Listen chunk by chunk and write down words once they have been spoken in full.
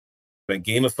I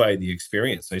gamified the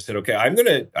experience. I said, okay,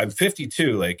 I'm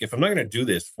 52. Like, if I'm not going to do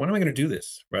this, when am I going to do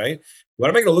this? Right? What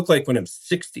am I going to look like when I'm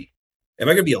 60? Am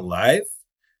I going to be alive?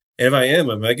 And if I am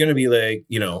I going to be like,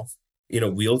 in a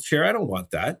wheelchair? I don't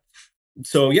want that.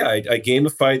 So yeah, I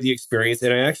gamified the experience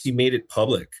and I actually made it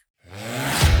public.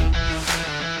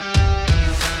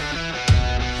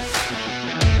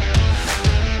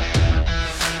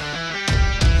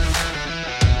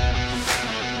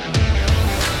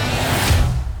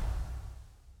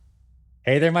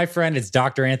 Hey there, my friend. It's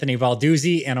Dr. Anthony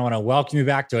Balduzzi, and I want to welcome you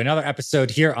back to another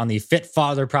episode here on the Fit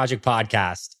Father Project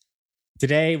podcast.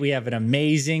 Today, we have an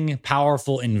amazing,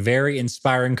 powerful, and very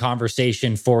inspiring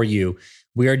conversation for you.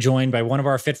 We are joined by one of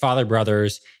our Fit Father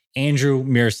brothers, Andrew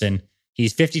Mearson.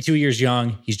 He's 52 years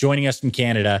young. He's joining us from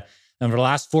Canada. And for the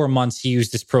last 4 months, he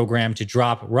used this program to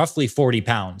drop roughly 40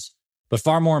 pounds. But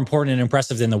far more important and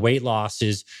impressive than the weight loss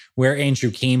is where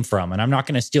Andrew came from. And I'm not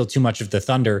going to steal too much of the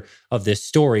thunder of this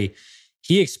story.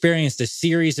 He experienced a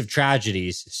series of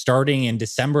tragedies starting in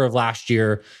December of last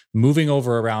year, moving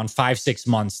over around 5-6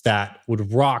 months that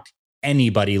would rock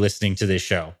anybody listening to this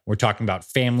show. We're talking about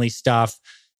family stuff,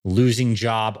 losing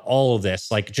job, all of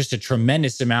this, like just a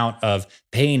tremendous amount of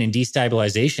pain and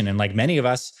destabilization. And like many of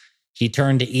us, he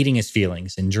turned to eating his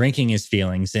feelings and drinking his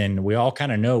feelings. And we all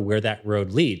kind of know where that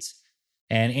road leads.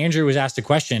 And Andrew was asked a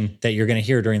question that you're going to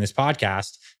hear during this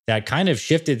podcast that kind of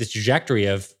shifted the trajectory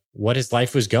of what his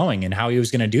life was going and how he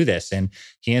was going to do this. And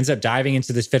he ends up diving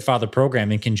into this Fit Father program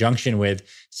in conjunction with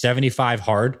 75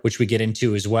 Hard, which we get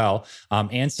into as well,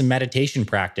 and some meditation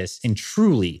practice. And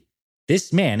truly,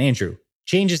 this man, Andrew,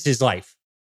 changes his life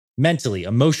mentally,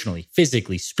 emotionally,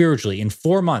 physically, spiritually in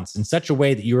 4 months in such a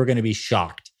way that you are going to be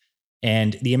shocked.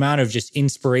 And the amount of just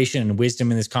inspiration and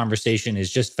wisdom in this conversation is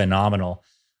just phenomenal.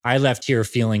 I left here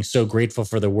feeling so grateful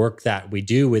for the work that we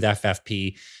do with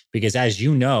FFP, because as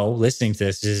you know, listening to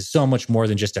this is so much more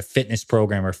than just a fitness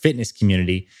program or fitness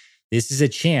community. This is a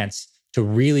chance to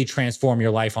really transform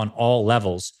your life on all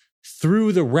levels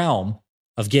through the realm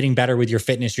of getting better with your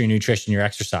fitness, your nutrition, your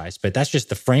exercise. But that's just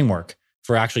the framework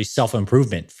for actually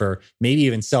self-improvement, for maybe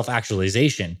even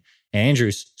self-actualization. And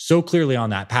Andrew's so clearly on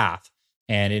that path.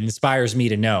 And it inspires me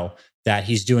to know that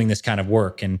he's doing this kind of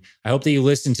work. And I hope that you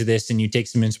listen to this and you take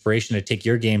some inspiration to take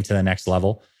your game to the next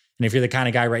level. And if you're the kind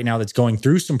of guy right now that's going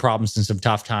through some problems and some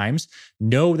tough times,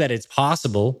 know that it's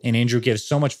possible. And Andrew gives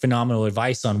so much phenomenal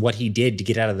advice on what he did to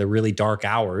get out of the really dark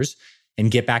hours and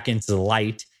get back into the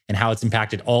light and how it's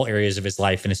impacted all areas of his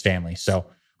life and his family. So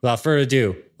without further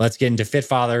ado, let's get into Fit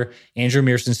Father, Andrew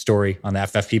Mearson's story on the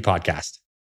FFP podcast.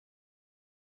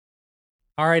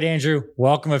 All right, Andrew,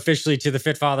 welcome officially to the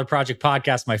Fit Father Project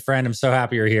podcast, my friend. I'm so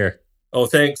happy you're here. Oh,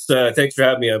 thanks. Thanks for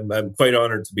having me. I'm quite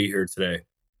honored to be here today.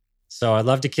 So I'd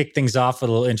love to kick things off with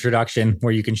a little introduction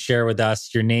where you can share with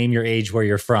us your name, your age, where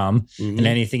you're from, and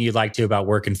anything you'd like to about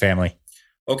work and family.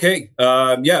 Okay.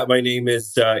 My name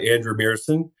is Andrew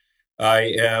Mearson.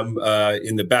 I am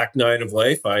in the back nine of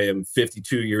life. I am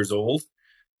 52 years old.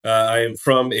 I am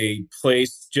from a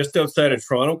place just outside of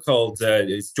Toronto called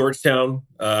it's Georgetown,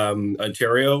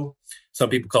 Ontario. Some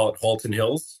people call it Halton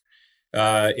Hills.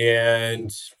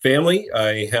 And family,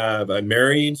 I'm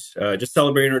married, just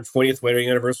celebrating our 20th wedding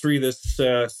anniversary this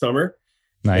summer.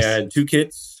 Nice. And 2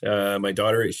 kids. My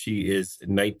daughter, she is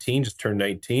 19, just turned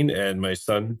 19, and my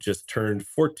son just turned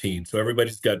 14. So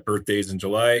everybody's got birthdays in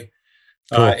July.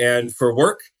 Cool. And for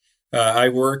work, I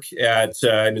work I'm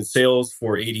in sales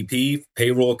for ADP,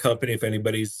 payroll company, if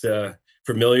anybody's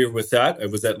familiar with that. I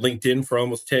was at LinkedIn for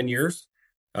almost 10 years.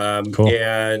 Cool.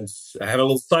 And I have a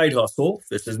little side hustle.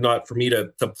 This is not for me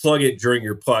to plug it during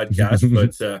your podcast,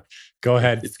 but go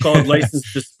ahead. It's called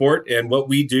License to Sport. And what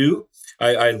we do,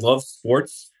 I love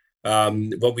sports.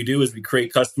 What we do is we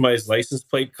create customized license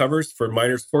plate covers for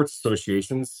minor sports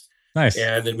associations. Nice.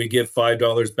 And then we give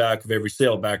 $5 back of every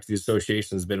sale back to the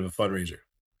association as a bit of a fundraiser.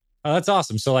 Oh, that's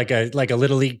awesome. So like a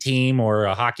little league team or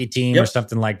a hockey team or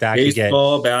something like that.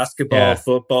 Baseball, basketball,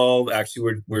 football.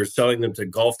 Actually, we're selling them to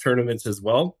golf tournaments as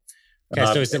well. Okay,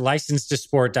 so is it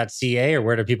licensedtosport.ca or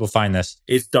where do people find this?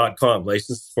 It's .com,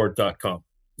 licensedtosport.com.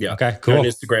 Yeah. Okay, cool. And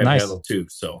Instagram handle too.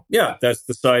 So yeah, that's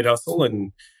the side hustle.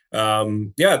 And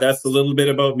that's a little bit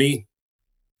about me.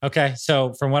 Okay.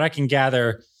 So from what I can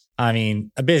gather, I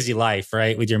mean, a busy life,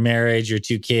 right? With your marriage, your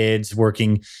 2 kids,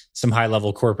 working some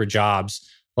high-level corporate jobs.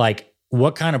 Like,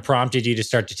 what kind of prompted you to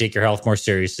start to take your health more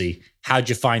seriously? How'd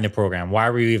you find the program? Why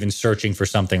were you even searching for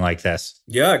something like this?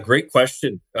 Yeah, great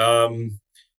question.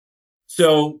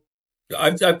 So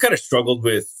I've kind of struggled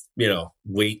with,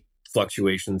 weight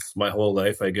fluctuations my whole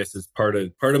life. I guess it's part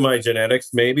of my genetics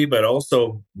maybe, but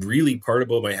also really part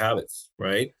about my habits,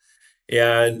 right?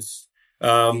 And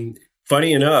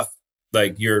funny enough,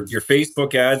 like your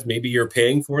Facebook ads, maybe you're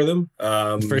paying for them.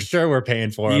 For sure, we're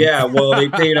paying for them. Yeah, well, they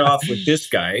paid off with this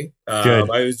guy. Good.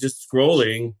 I was just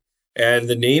scrolling, and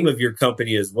the name of your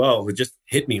company as well would just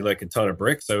hit me like a ton of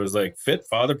bricks. I was like, Fit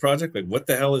Father Project? Like, what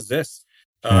the hell is this?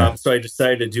 Yeah. So I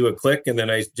decided to do a click, and then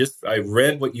I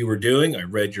read what you were doing. I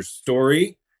read your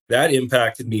story. That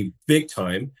impacted me big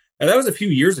time. And that was a few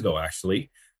years ago, actually.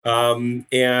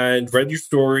 And read your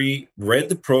story, read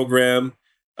the program.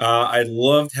 I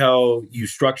loved how you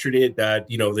structured it, that,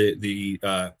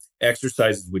 the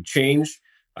exercises would change.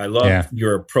 I loved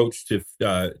your approach to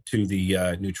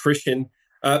the nutrition,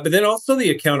 but then also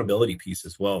the accountability piece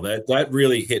as well. That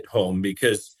really hit home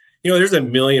because, there's a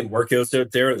million workouts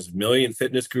out there. There's a million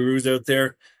fitness gurus out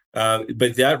there.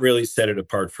 But that really set it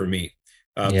apart for me.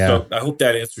 So I hope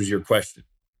that answers your question.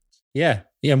 Yeah.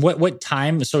 Yeah. And what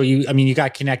time? So you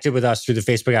got connected with us through the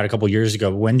Facebook ad a couple of years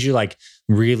ago. When did you like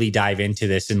really dive into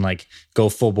this and like go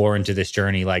full bore into this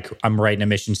journey? Like, I'm writing a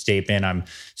mission statement, I'm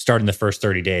starting the first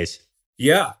 30 days.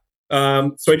 Yeah.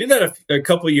 So I did that a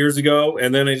couple of years ago,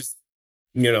 and then I just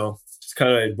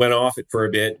kind of went off it for a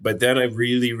bit. But then I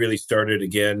really, really started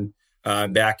again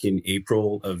back in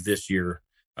April of this year,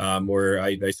 where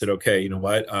I said, okay, you know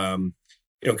what?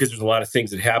 Because there's a lot of things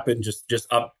that happened just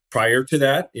up prior to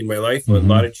that in my life, a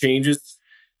lot of changes.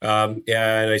 And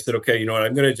I said, okay, you know what?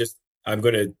 I'm going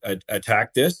to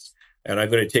attack this, and I'm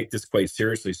going to take this quite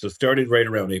seriously. So started right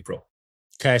around April.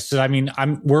 Okay. So,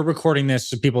 we're recording this,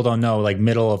 so people don't know, like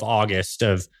middle of August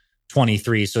of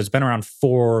 23. So it's been around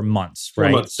 4 months, right?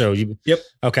 4 months. So Yep.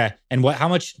 Okay. And how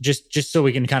much, just so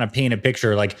we can kind of paint a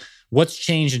picture, like what's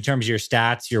changed in terms of your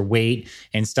stats, your weight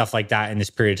and stuff like that in this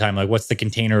period of time? Like what's the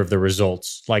container of the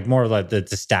results? Like more like the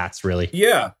stats really.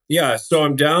 Yeah. Yeah. So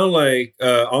I'm down like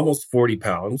almost 40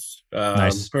 pounds,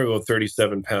 Nice. probably about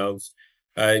 37 pounds,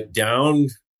 down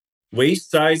waist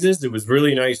sizes. It was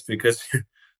really nice because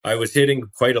I was hitting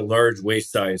quite a large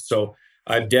waist size. So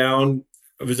I'm down,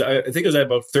 I think it was at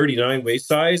about 39 waist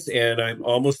size, and I'm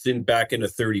almost back into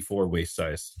 34 waist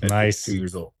size at Nice. 2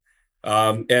 years old.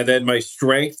 And then my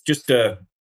strength, just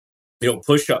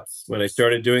push-ups. When I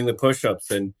started doing the push-ups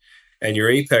and your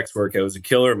Apex workout was a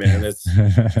killer, man. It's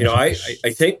I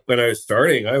think when I was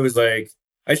starting, I was like,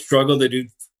 I struggled to do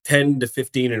 10 to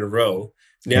 15 in a row.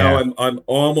 Now I'm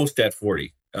almost at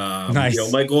 40.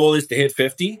 Nice. My goal is to hit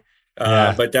 50.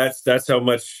 But that's how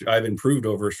much I've improved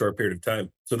over a short period of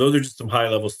time. So those are just some high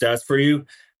level stats for you.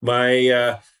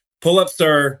 My pull-ups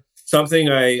are something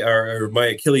are my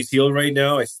Achilles heel right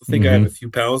now. I still think I have a few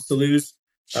pounds to lose,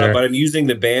 Sure. but I'm using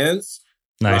the bands.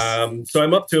 Nice. So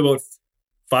I'm up to about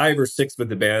 5 or 6 with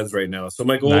the bands right now. So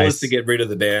my goal is to get rid of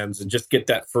the bands and just get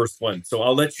that first one. So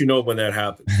I'll let you know when that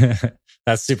happens.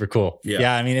 That's super cool.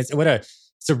 Yeah.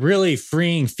 It's a really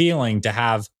freeing feeling to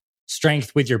have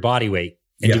strength with your body weight.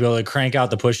 And to be able to crank out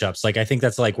the push-ups. Like, I think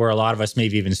that's like where a lot of us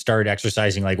maybe even started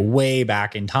exercising like way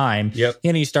back in time. Yep.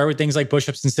 You start with things like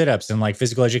push-ups and sit-ups and like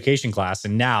physical education class.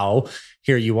 And now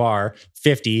here you are,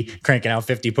 50, cranking out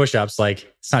 50 push-ups.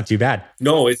 Like, it's not too bad.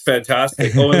 No, it's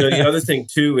fantastic. Oh, and the other thing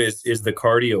too is the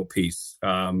cardio piece.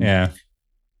 I'm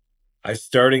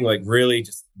starting like really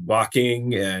just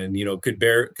walking, and could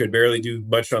barely do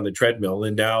much on the treadmill,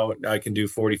 and now I can do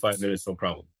 45 minutes no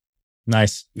problem.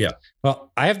 Nice. Yeah.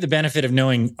 Well, I have the benefit of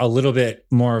knowing a little bit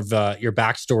more of your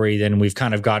backstory than we've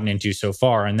kind of gotten into so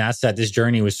far. And that's that this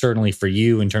journey was certainly for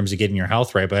you in terms of getting your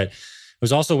health right. But it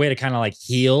was also a way to kind of like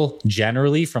heal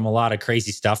generally from a lot of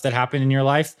crazy stuff that happened in your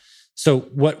life. So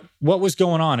what was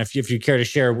going on, if you care to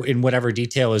share in whatever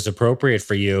detail is appropriate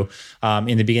for you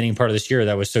in the beginning part of this year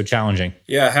that was so challenging?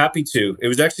 Yeah, happy to. It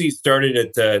was actually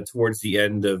started at towards the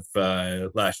end of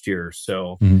last year.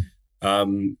 So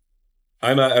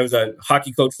I was a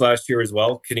hockey coach last year as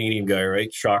well. Canadian guy,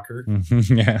 right? Shocker.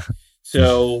 Yeah.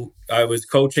 So I was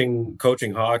coaching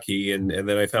hockey, and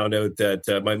then I found out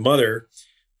that my mother,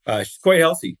 she's quite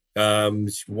healthy.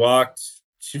 She walked.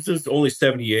 She's just only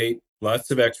 78.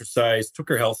 Lots of exercise. Took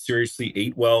her health seriously.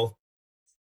 Ate well.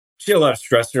 She had a lot of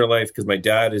stress in her life because my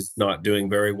dad is not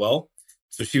doing very well.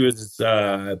 So she was his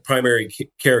primary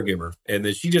caregiver, and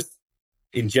then she just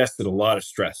ingested a lot of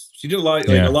stress. She did a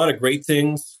lot of great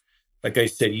things. Like I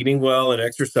said, eating well and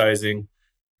exercising.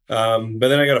 But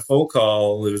then I got a phone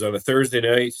call. It was on a Thursday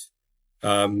night.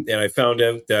 And I found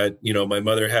out that, my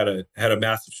mother had a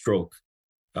massive stroke.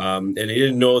 And I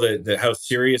didn't know that how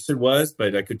serious it was,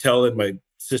 but I could tell in my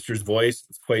sister's voice,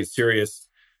 it's quite serious.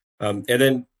 And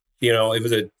then, it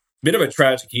was a bit of a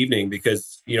tragic evening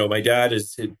because, my dad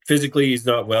is physically, he's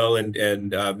not well. And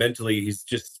mentally, he's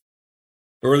just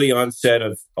early onset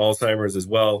of Alzheimer's as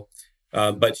well.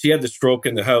 But she had the stroke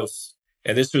in the house,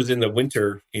 and this was in the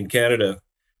winter in Canada.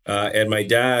 And my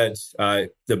dad,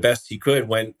 the best he could,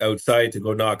 went outside to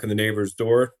go knock on the neighbor's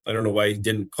door. I don't know why he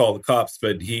didn't call the cops,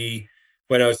 but he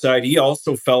went outside. He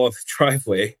also fell off the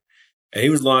driveway and he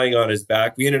was lying on his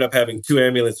back. We ended up having 2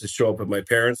 ambulances show up at my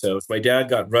parents' house. My dad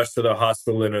got rushed to the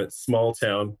hospital in a small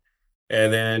town.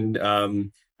 And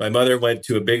then my mother went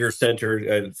to a bigger center,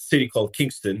 a city called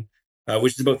Kingston,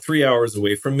 which is about 3 hours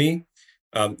away from me.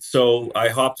 So I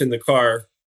hopped in the car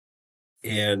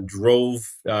and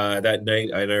drove that night.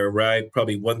 And I arrived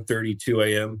probably 1:32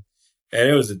 a.m. And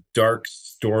it was a dark,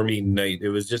 stormy night. It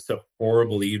was just a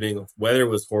horrible evening. The weather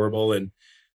was horrible. And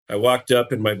I walked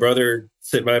up and my brother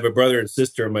said, I have a brother and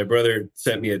sister, and my brother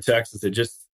sent me a text and said,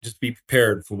 just be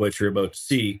prepared for what you're about to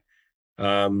see.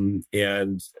 And,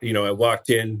 I walked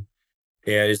in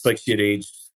and it's like she had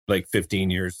aged like 15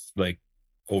 years, like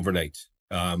overnight.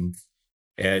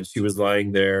 And she was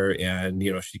lying there and,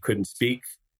 she couldn't speak.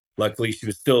 Luckily, she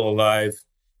was still alive.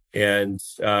 And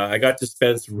I got to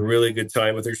spend some really good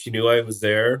time with her. She knew I was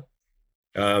there.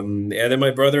 And then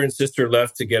my brother and sister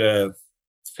left to get a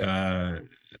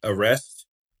rest.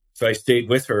 So I stayed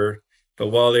with her. But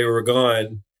while they were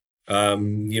gone,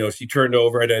 she turned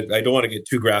over. And I don't want to get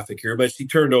too graphic here, but she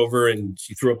turned over and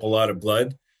she threw up a lot of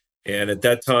blood. And at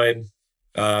that time,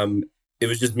 it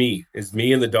was just me. It's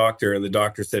me and the doctor. And the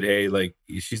doctor said, hey, like,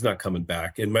 she's not coming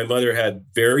back. And my mother had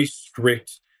very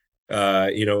strict,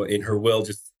 in her will,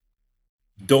 just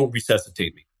don't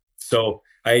resuscitate me. So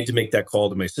I had to make that call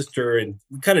to my sister, and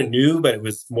we kind of knew, but it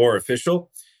was more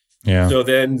official. Yeah. So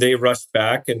then they rushed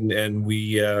back and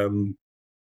we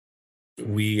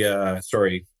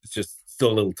sorry, it's just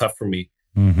still a little tough for me.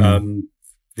 Mm-hmm.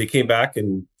 They came back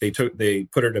and they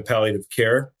put her to palliative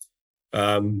care.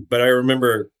 But I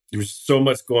remember there was so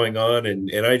much going on,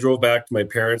 and I drove back to my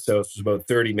parents' house. It was about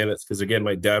 30 minutes because, again,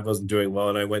 my dad wasn't doing well,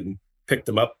 and I went and picked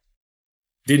him up.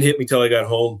 Didn't hit me till I got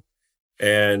home,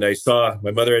 and I saw my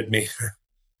mother had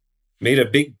made a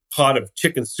big pot of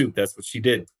chicken soup. That's what she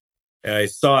did. And I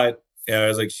saw it, and I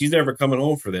was like, she's never coming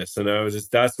home for this. And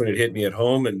that's when it hit me at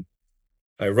home. And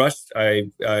I rushed,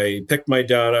 I picked my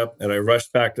dad up and I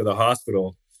rushed back to the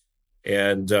hospital.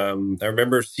 And I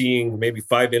remember seeing maybe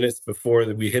 5 minutes before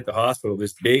that we hit the hospital,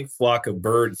 this big flock of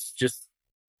birds, just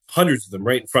hundreds of them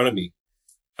right in front of me.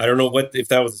 I don't know if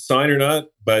that was a sign or not,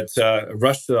 but I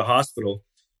rushed to the hospital.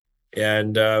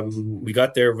 And we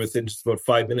got there within just about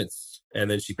 5 minutes, and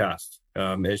then she passed.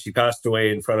 And she passed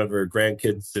away in front of her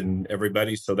grandkids and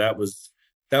everybody. So that was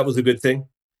a good thing.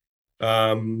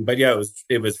 But yeah,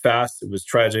 it was fast. It was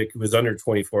tragic. It was under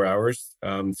 24 hours.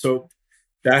 So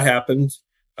that happened.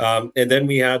 And then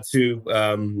we had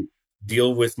to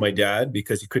deal with my dad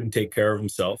because he couldn't take care of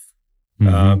himself.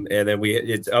 Mm-hmm. And then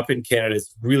it's up in Canada.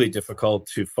 It's really difficult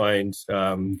to find,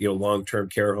 long-term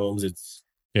care homes. It's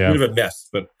a bit of a mess,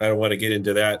 but I don't want to get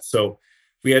into that. So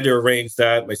we had to arrange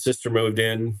that. My sister moved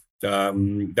in.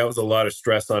 That was a lot of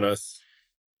stress on us.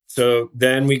 So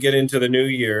then we get into the new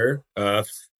year. And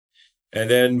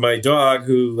then my dog,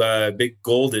 big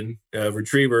golden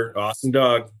retriever, awesome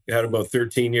dog, had him about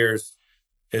 13 years.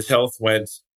 His health went.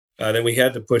 Then we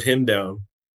had to put him down.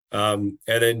 And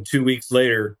then 2 weeks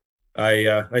later,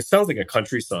 I sound like a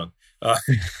country song.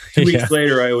 2 weeks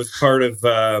later, I was part of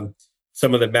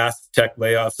some of the mass tech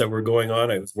layoffs that were going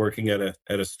on. I was working at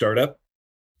a startup.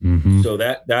 Mm-hmm. So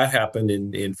that happened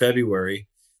in February.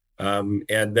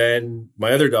 And then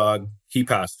my other dog, he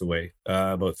passed away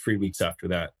about 3 weeks after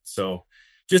that. So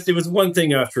it was one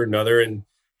thing after another. And,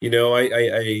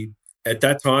 I at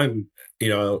that time,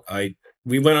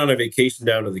 we went on a vacation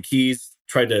down to the Keys,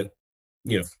 tried to,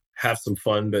 have some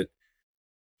fun. But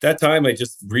that time I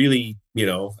just really,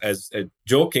 as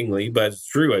jokingly, but it's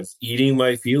true, I was eating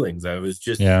my feelings. I was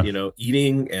just,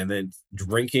 eating and then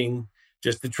drinking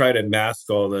just to try to mask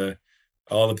all the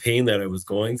pain that I was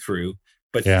going through.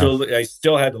 But I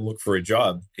still had to look for a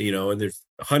job, and there's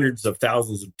hundreds of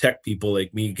thousands of tech people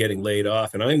like me getting laid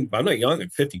off. And I'm not young, I'm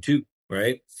 52,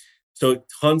 right? So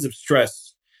tons of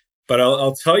stress. But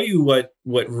I'll tell you what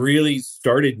really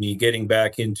started me getting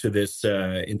back into this,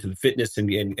 into the fitness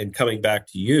and coming back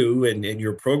to you and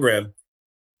your program,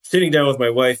 sitting down with my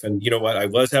wife. And you know what? I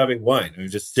was having wine. I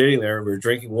was just sitting there. We were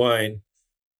drinking wine.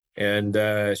 And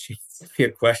she asked me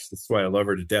a question. That's why I love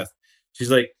her to death.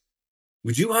 She's like,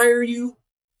 would you hire you?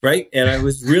 Right. And I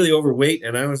was really overweight.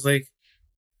 And I was like,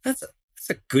 that's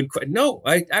a good question. No,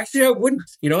 I wouldn't.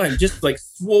 I'm just like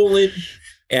swollen.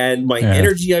 And my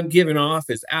energy I'm giving off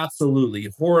is absolutely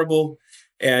horrible.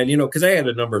 And, because I had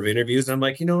a number of interviews, I'm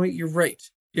like, you're right.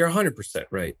 You're 100%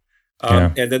 right.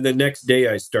 And then the next day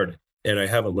I started, and I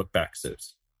haven't looked back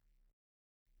since.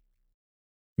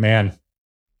 Man,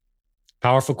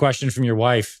 powerful question from your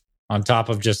wife on top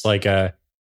of just like a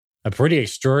a pretty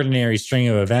extraordinary string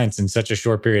of events in such a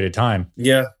short period of time.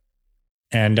 Yeah.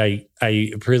 And I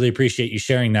really appreciate you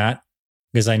sharing that,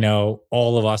 because I know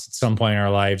all of us at some point in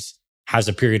our lives has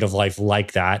a period of life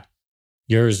like that.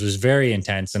 Yours was very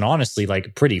intense and honestly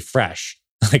like pretty fresh.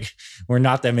 Like we're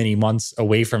not that many months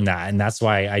away from that. And that's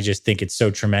why I just think it's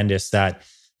so tremendous that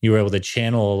you were able to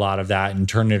channel a lot of that and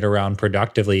turn it around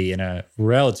productively in a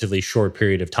relatively short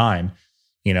period of time,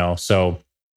 So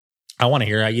I want to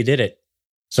hear how you did it.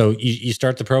 So you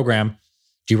start the program.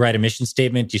 Do you write a mission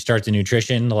statement? Do you start the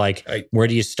nutrition? Where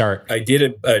do you start? I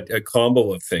did a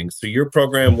combo of things. So your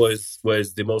program was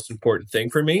the most important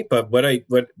thing for me. But what I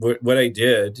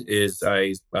did is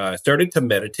I started to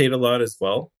meditate a lot as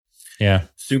well. Yeah,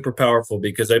 super powerful,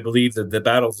 because I believe that the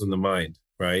battle's in the mind,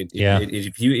 right? Yeah.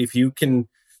 If you can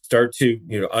start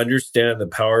to understand the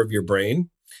power of your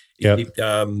brain, Yep.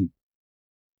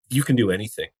 you can do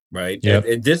anything, right? Yep.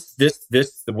 And this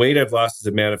the weight I've lost is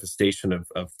a manifestation of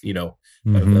of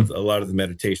a lot of the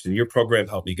meditation. Your program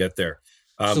helped me get there.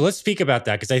 So let's speak about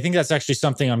that, because I think that's actually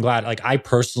something I'm glad. Like I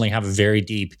personally have a very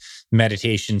deep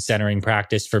meditation centering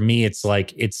practice. For me, it's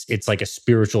like it's like a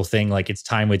spiritual thing. Like it's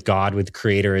time with God, with the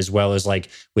Creator, as well as like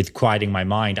with quieting my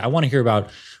mind. I want to hear about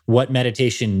what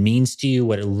meditation means to you,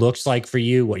 what it looks like for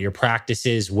you, what your practice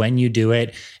is, when you do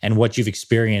it, and what you've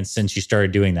experienced since you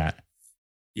started doing that.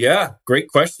 Yeah, great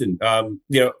question. I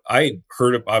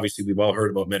obviously we've all heard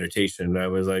about meditation, and I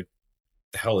was like,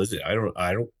 the hell is it? I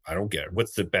don't get it.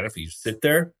 What's the benefit? You sit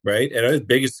there, right? And I was the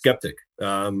biggest skeptic.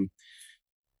 But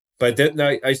then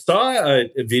I saw a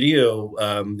video.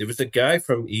 There was a guy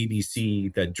from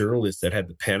ABC, that journalist that had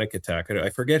the panic attack. I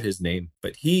forget his name,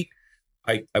 but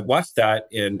I watched that,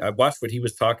 and I watched what he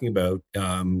was talking about.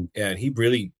 And he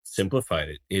really simplified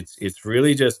it. It's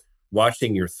really just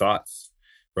watching your thoughts,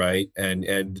 right? And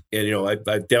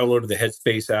I've downloaded the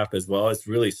Headspace app as well. It's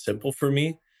really simple for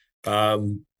me.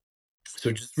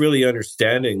 So just really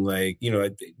understanding, like, you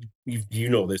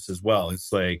know this as well.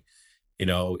 It's like,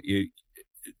 your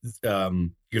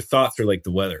thoughts are like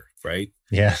the weather, right?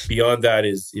 Yeah. Beyond that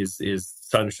is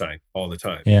sunshine all the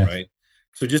time, Yeah. right?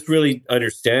 So just really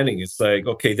understanding, it's like,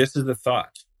 okay, this is the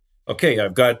thought. Okay,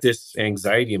 I've got this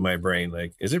anxiety in my brain.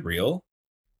 Like, is it real?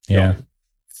 Yeah. No,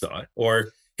 it's not.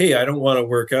 Or, hey, I don't want to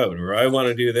work out, or I want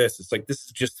to do this. It's like, this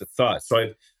is just a thought.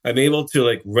 So I'm able to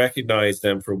like recognize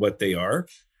them for what they are.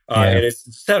 And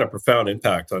it's had a profound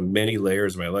impact on many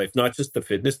layers of my life, not just the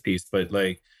fitness piece, but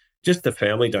like just the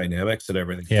family dynamics and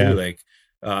everything too. Like,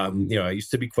 I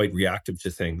used to be quite reactive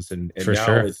to things, and For now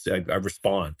sure. I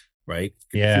respond, right?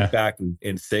 Yeah. Sit back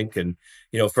and think. And,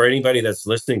 for anybody that's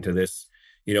listening to this,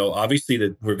 obviously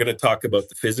that we're going to talk about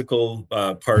the physical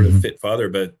part of Fit Father,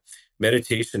 but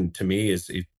meditation to me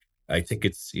I think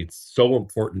it's so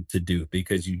important to do,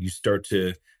 because you start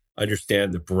to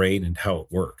understand the brain and how it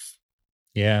works.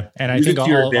 Yeah. And Use I it think to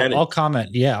your advantage. I'll comment.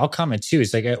 Yeah. I'll comment too.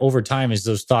 It's like over time, as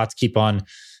those thoughts keep on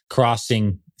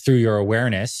crossing through your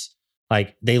awareness,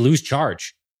 like they lose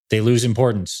charge, they lose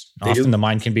importance. Often the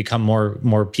mind can become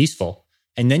more peaceful.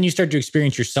 And then you start to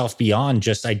experience yourself beyond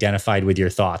just identified with your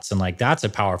thoughts. And like, that's a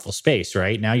powerful space,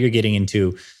 right? Now you're getting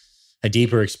into a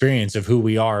deeper experience of who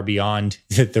we are beyond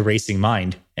the racing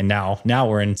mind. And now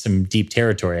we're in some deep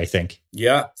territory, I think.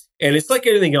 Yeah. And it's like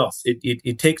anything else.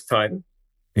 It takes time.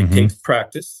 It takes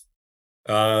practice.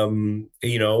 And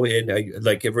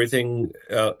like everything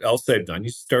else I've done, you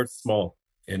start small.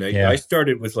 And I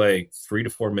started with like 3 to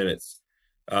 4 minutes.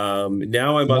 Now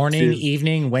I'm morning, up to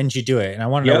evening. When'd you do it? And I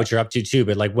want to know what you're up to too.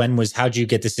 But like, how'd you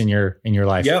get this in your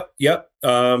life? Yep.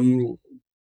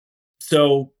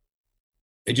 So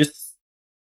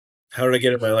how did I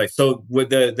get it in my life? So with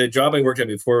the job I worked at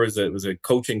before was a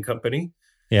coaching company.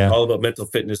 Yeah. All about mental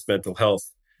fitness, mental health.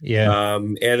 Yeah.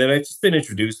 And then I've just been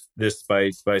introduced this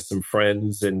by some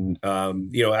friends. And,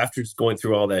 after just going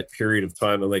through all that period of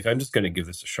time, I'm like, I'm just going to give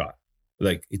this a shot.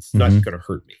 Like, it's not going to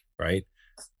hurt me. Right.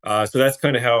 So that's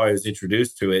kind of how I was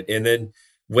introduced to it. And then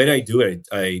when I do it,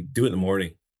 I do it in the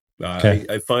morning.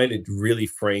 I find it really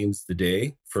frames the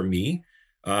day for me.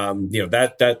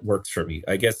 That works for me.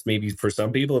 I guess maybe for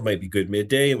some people, it might be good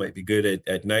midday. It might be good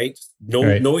at night.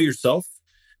 Know yourself.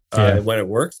 When it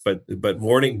works, but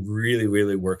morning really,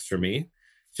 really works for me.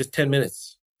 Just 10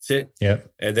 minutes. That's it. Yeah.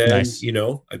 And then, nice.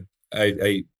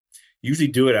 I usually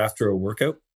do it after a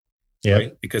workout,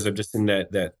 right? Because I'm just in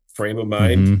that frame of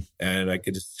mind, and I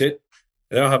could just sit,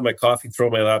 and then I'll have my coffee, throw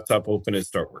my laptop open, and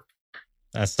start work.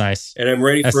 That's nice. And I'm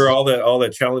ready for all the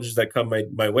challenges that come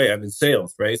my way. I'm in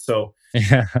sales, right? So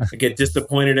I get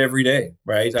disappointed every day,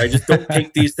 right? I just don't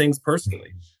take these things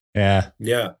personally. Yeah.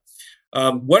 Yeah.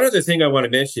 One other thing I want to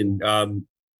mention,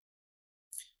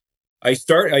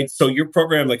 So your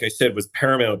program, like I said, was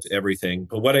paramount to everything.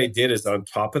 But what I did is on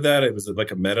top of that, it was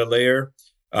like a meta layer.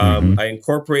 I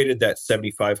incorporated that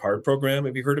 75 hard program.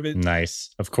 Have you heard of it?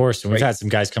 Nice. Of course. And we've Right. had some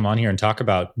guys come on here and talk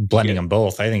about blending them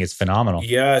both. I think it's phenomenal.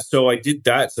 Yeah. So I did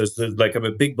that. So it's like, I'm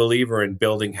a big believer in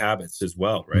building habits as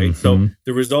well. Right. So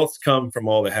the results come from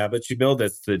all the habits you build.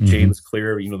 That's the James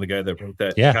Clear, the guy that wrote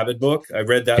that habit book. I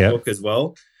read that book as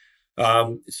well.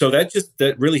 So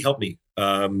that really helped me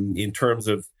in terms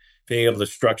of being able to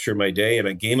structure my day, and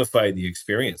I gamified the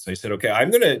experience. I said, okay,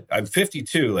 I'm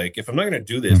 52. Like, if I'm not going to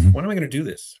do this, when am I going to do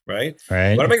this? Right. What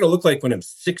am I going to look like when I'm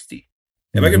 60?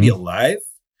 Am I going to be alive?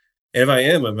 And if I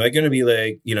am I going to be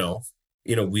like,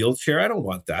 in a wheelchair? I don't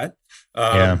want that.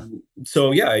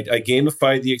 So I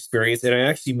gamified the experience, and I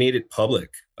actually made it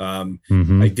public. I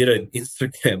did an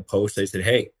Instagram post. I said,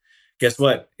 hey, guess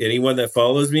what? Anyone that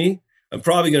follows me, I'm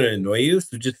probably going to annoy you.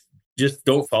 So just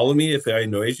don't follow me if I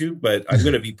annoys you, but I'm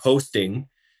going to be posting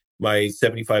my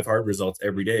 75 hard results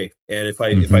every day. And if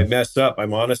I mess up,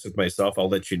 I'm honest with myself. I'll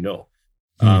let you know.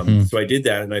 So I did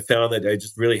that, and I found that I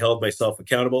just really held myself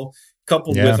accountable,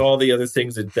 coupled with all the other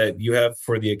things that you have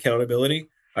for the accountability.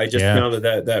 I just found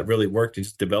that really worked in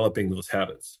just developing those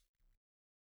habits.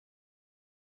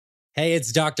 Hey,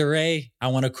 it's Dr. Ray. I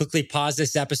want to quickly pause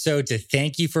this episode to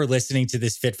thank you for listening to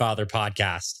this Fit Father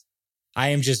podcast. I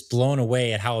am just blown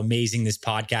away at how amazing this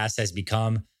podcast has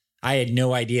become. I had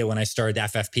no idea when I started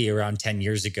FFP around 10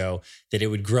 years ago that it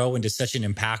would grow into such an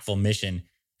impactful mission.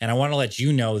 And I want to let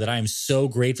you know that I am so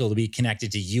grateful to be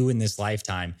connected to you in this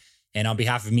lifetime. And on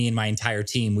behalf of me and my entire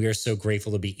team, we are so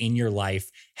grateful to be in your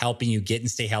life, helping you get and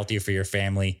stay healthier for your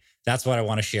family. That's what I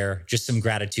want to share. Just some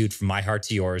gratitude from my heart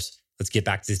to yours. Let's get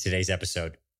back to today's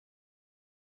episode.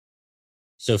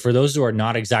 So for those who are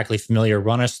not exactly familiar,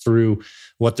 run us through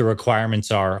what the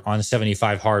requirements are on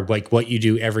 75 hard, like what you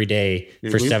do every day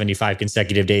for 75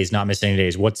 consecutive days, not miss any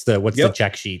days. What's the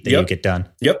check sheet that you get done?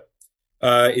 Yep.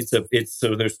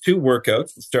 So there's two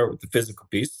workouts. We'll start with the physical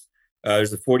piece.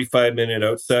 There's a 45-minute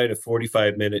outside, a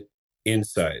 45-minute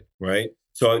inside, right?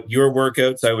 So your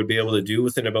workouts I would be able to do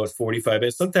within about 45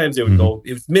 minutes. Sometimes it would go,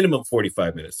 it was minimum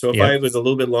 45 minutes. So if I was a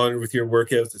little bit longer with your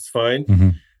workouts, it's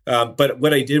fine. But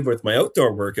what I did with my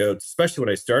outdoor workouts, especially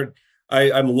when I started,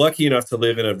 I'm lucky enough to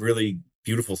live in a really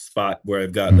beautiful spot where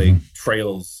I've got like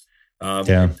trails.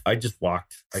 I just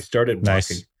walked. I started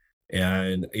walking.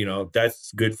 And,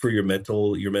 that's good for your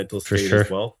mental state as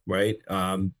well. Right.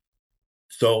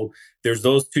 So there's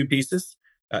those two pieces.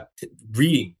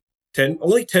 Reading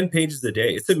only 10 pages a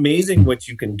day. It's amazing what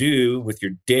you can do with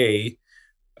your day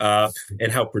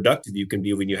and how productive you can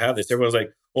be when you have this. Everyone's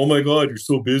like, oh my God, you're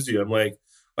so busy. I'm like,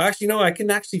 well, actually, no, I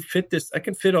can actually fit this. I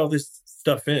can fit all this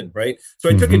stuff in. Right. So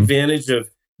I took advantage of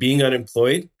being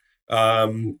unemployed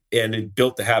and it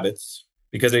built the habits.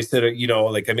 Because I said,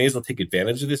 I may as well take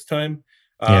advantage of this time.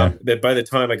 That by the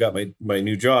time I got my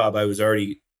new job, I was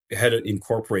already had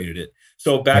incorporated it.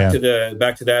 So back to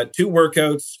that, 2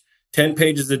 workouts, 10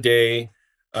 pages a day.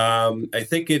 I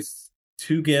think it's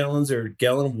 2 gallons or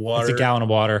gallon of water. It's a gallon of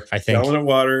water, I think. Gallon of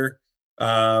water.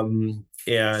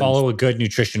 And follow a good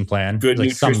nutrition plan.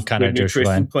 Some kind of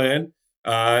nutrition plan.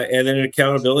 And then an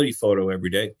accountability photo every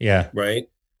day. Yeah. Right.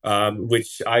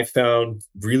 Which I found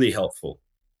really helpful.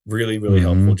 Really, really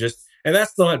helpful. And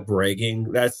that's not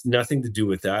bragging. That's nothing to do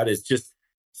with that. It's just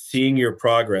seeing your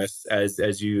progress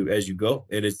as you go.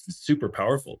 And it's super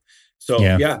powerful. So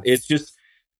it's just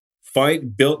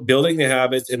building the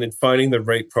habits and then finding the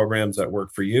right programs that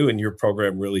work for you. And your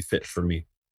program really fit for me.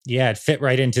 Yeah, it fit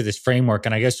right into this framework.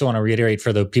 And I guess I want to reiterate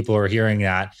for the people who are hearing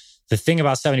that the thing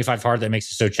about 75 hard that makes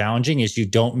it so challenging is you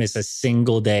don't miss a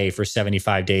single day for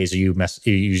 75 days or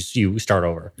you start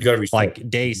over. You got to restart. Like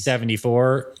day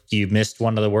 74, you missed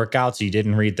one of the workouts, you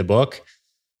didn't read the book.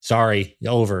 Sorry,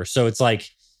 over. So it's like,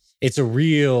 it's a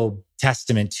real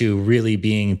testament to really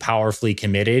being powerfully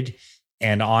committed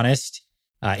and honest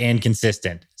and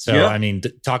consistent. So, I mean,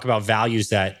 talk about values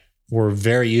that were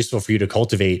very useful for you to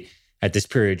cultivate at this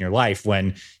period in your life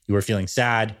when you were feeling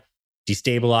sad,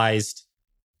 destabilized,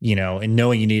 and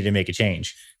knowing you needed to make a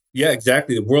change. Yeah,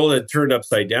 exactly. The world had turned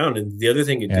upside down. And the other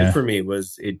thing it did for me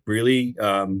was it really,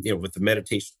 with the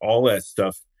meditation, all that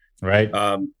stuff, right?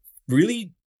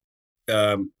 Really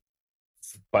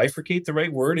bifurcate the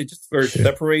right word. It just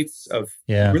separates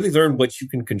really learn what you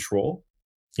can control.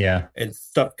 Yeah. And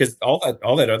stuff, because all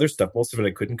that other stuff, most of it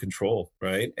I couldn't control.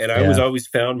 Right. And I was always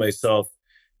found myself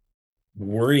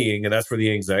worrying, and that's where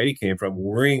the anxiety came from,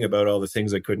 worrying about all the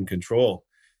things I couldn't control.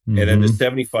 And then the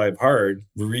 75 hard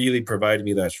really provided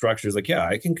me that structure. It's like,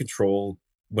 I can control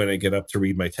when I get up to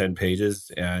read my 10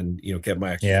 pages and, get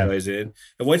my exercise in.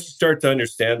 And once you start to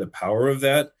understand the power of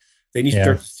that, then you Yeah.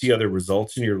 start to see other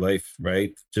results in your life,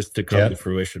 right? Just to come to Yep.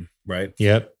 fruition, right?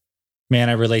 Yep. Man,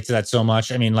 I relate to that so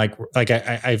much. I mean,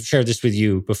 I've shared this with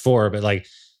you before, but like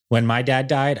when my dad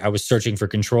died, I was searching for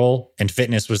control, and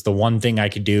fitness was the one thing I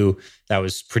could do that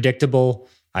was predictable.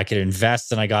 I could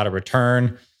invest and I got a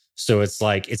return. So it's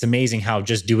like, it's amazing how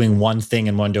just doing one thing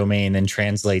in one domain then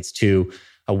translates to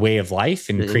a way of life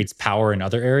and creates power in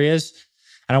other areas.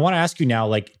 And I want to ask you now,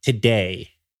 like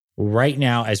today, right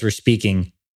now, as we're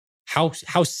speaking, how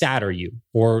sad are you?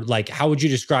 Or like, how would you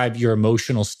describe your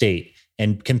emotional state?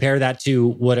 And compare that to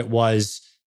what it was,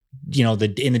 in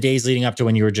the days leading up to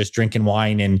when you were just drinking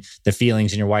wine and the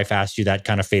feelings and your wife asked you that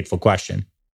kind of fateful question.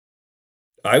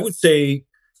 I would say,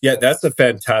 yeah, that's a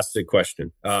fantastic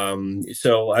question.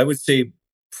 So I would say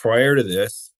prior to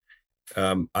this,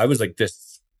 I was like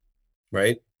this,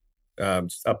 right?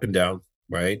 Just up and down,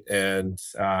 right? And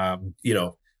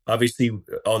obviously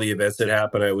all the events that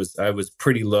happened, I was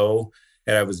pretty low,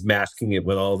 and I was masking it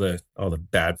with all the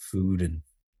bad food and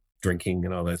drinking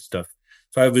and all that stuff.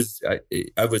 So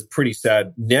I was pretty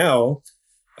sad. Now,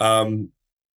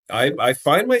 I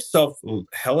find myself a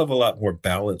hell of a lot more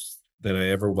balanced than I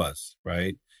ever was.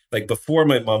 Right, like before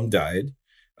my mom died,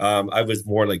 I was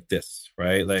more like this.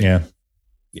 Right, like Yeah.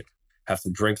 have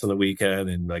some drinks on the weekend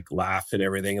and like laugh and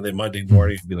everything, and then Monday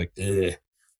morning be like, ugh,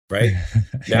 right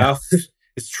now.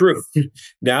 It's true.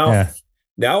 Now, Yeah.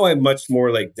 now I'm much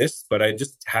more like this, but I'm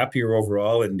just happier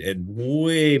overall, and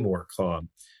way more calm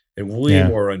and way Yeah.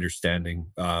 more understanding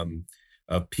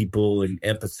of people and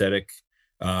empathetic.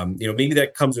 Maybe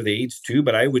that comes with age too,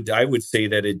 but I would say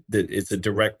that it's a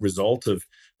direct result of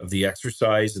the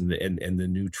exercise and the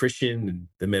nutrition and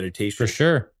the meditation. For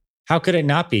sure. How could it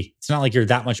not be? It's not like you're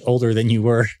that much older than you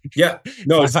were Yeah,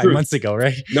 no, it's five true. months ago,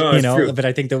 right? No, it's true. But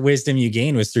I think the wisdom you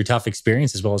gained was through tough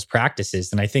experience as well as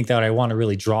practices. And I think that what I want to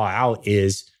really draw out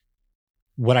is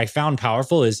what I found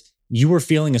powerful is you were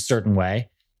feeling a certain way.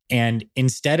 And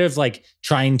instead of like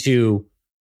trying to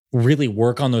really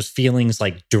work on those feelings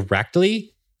like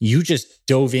directly, you just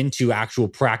dove into actual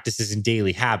practices and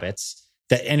daily habits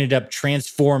that ended up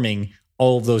transforming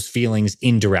all of those feelings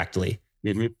indirectly.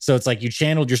 So it's like you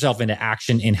channeled yourself into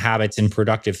action in habits and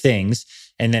productive things.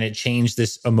 And then it changed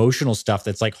this emotional stuff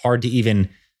that's like hard to even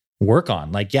work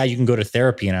on. Like, yeah, you can go to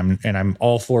therapy, and I'm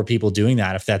all for people doing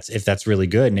that if that's really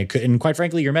good. And quite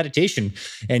frankly, your meditation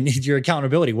and your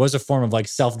accountability was a form of like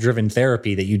self-driven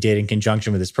therapy that you did in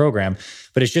conjunction with this program.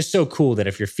 But it's just so cool that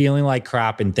if you're feeling like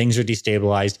crap and things are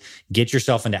destabilized, get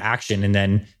yourself into action, and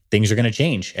then things are going to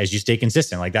change as you stay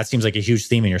consistent. Like that seems like a huge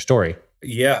theme in your story.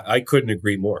 Yeah, I couldn't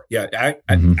agree more. Yeah,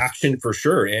 action for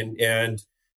sure. And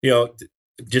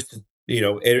just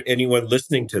anyone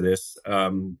listening to this, I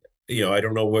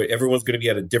don't know where everyone's going to be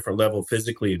at a different level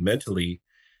physically and mentally.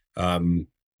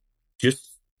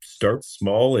 Just start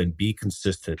small and be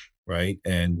consistent, right?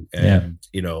 And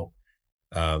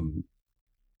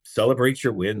celebrate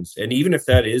your wins. And even if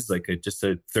that is like just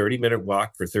a 30-minute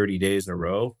walk for 30 days in a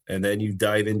row, and then you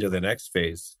dive into the next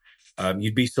phase,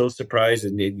 you'd be so surprised,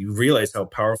 and you realize how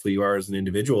powerful you are as an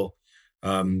individual.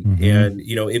 And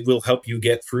it will help you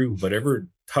get through whatever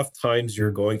tough times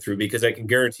you're going through, because I can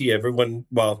guarantee everyone,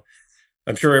 well,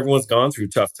 I'm sure everyone's gone through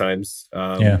tough times,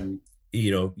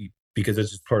 because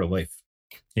it's just part of life.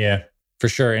 Yeah, for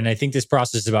sure. And I think this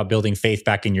process is about building faith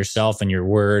back in yourself and your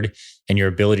word and your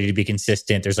ability to be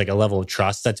consistent. There's like a level of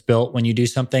trust that's built when you do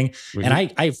something. And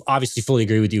I obviously fully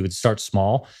agree with you with start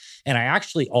small. And I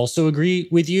actually also agree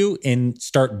with you in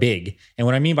start big. And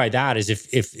what I mean by that is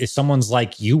if someone's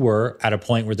like you were at a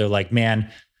point where they're like,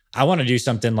 man, I want to do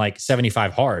something like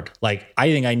 75 hard. Like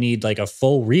I think I need like a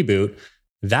full reboot.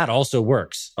 That also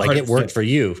works. Like 100%. It worked for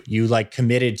you. You like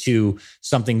committed to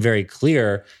something very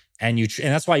clear, and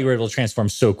that's why you were able to transform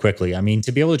so quickly. I mean,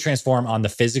 to be able to transform on the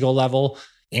physical level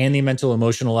and the mental,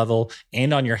 emotional level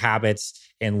and on your habits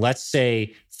in, let's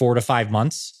say, 4 to 5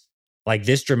 months, like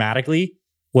this dramatically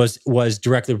was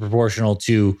directly proportional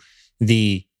to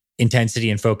the intensity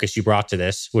and focus you brought to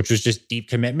this, which was just deep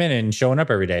commitment and showing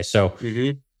up every day. So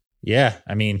yeah,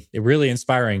 I mean, it really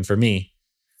inspiring for me.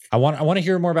 I want to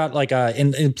hear more about like,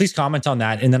 and please comment on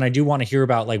that. And then I do want to hear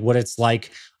about like what it's like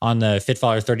on the Fit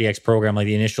Father 30X program, like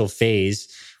the initial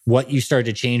phase, what you started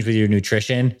to change with your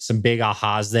nutrition, some big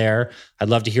ahas there. I'd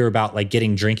love to hear about like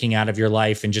getting drinking out of your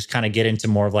life and just kind of get into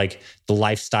more of like the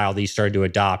lifestyle that you started to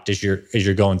adopt as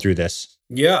you're going through this.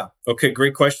 Yeah. Okay.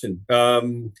 Great question.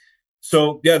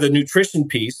 So yeah, the nutrition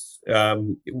piece,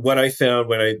 what I found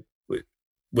when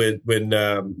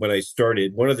I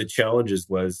started, one of the challenges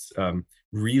was,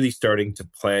 really starting to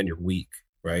plan your week,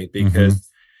 right? Because,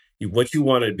 what you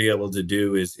want to be able to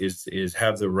do is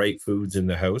have the right foods in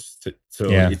the house so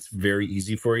Yeah. it's very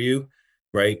easy for you,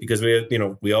 right? Because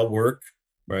we all work,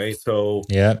 right? So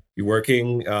Yeah. you're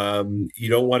working, you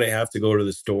don't want to have to go to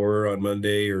the store on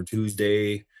Monday or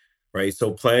Tuesday, right?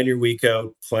 So plan your week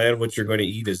out, plan what you're going to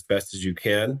eat as best as you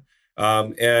can.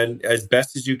 And as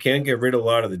best as you can, get rid of a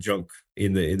lot of the junk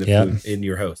in the Yeah. food in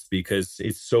your house, because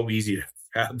it's so easy to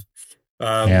have.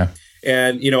 Um, Yeah.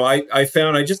 and I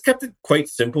found I just kept it quite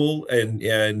simple, and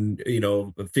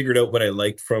figured out what I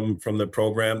liked from the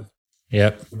program.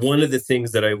 Yep. One of the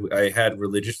things that I had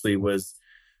religiously was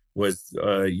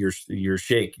your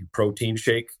shake, your protein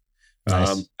shake.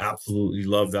 Nice. Absolutely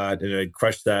love that, and I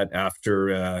crushed that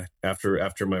after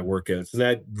my workouts, and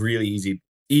that really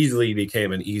easily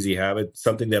became an easy habit,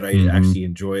 something that I Mm-hmm. actually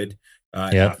enjoyed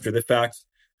Yep. after the fact.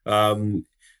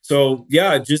 So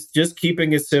yeah, just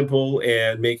keeping it simple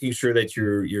and making sure that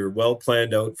you're well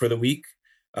planned out for the week,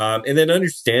 and then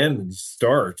understand and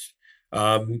start.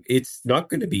 It's not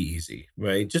going to be easy,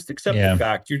 right? Just accept the Yeah.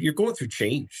 fact you're going through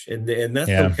change, and that's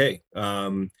Yeah. okay.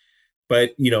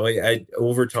 But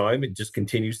over time it just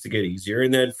continues to get easier.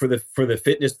 And then for the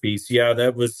fitness piece, yeah,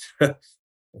 that was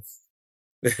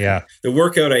Yeah. the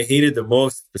workout I hated the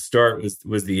most at the start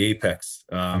was the Apex.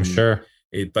 I'm sure.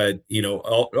 But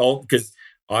all because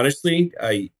honestly,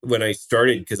 when I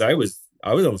started, because I was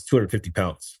almost 250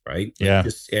 pounds, right? Like, Yeah.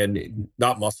 just, and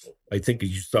not muscle. I think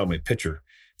you saw my picture.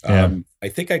 Yeah. I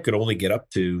think I could only get up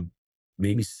to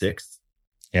maybe 6,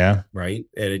 Yeah. right?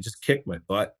 And it just kicked my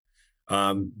butt.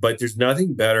 But there's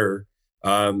nothing better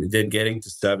than getting to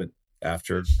 7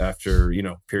 after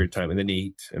period of time, and then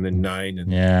 8, and then 9,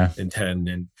 Yeah. and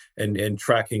 10, and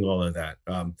tracking all of that.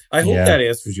 I hope Yeah. that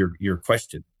answers your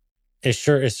question. It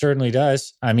certainly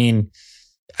does. I mean,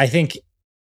 I think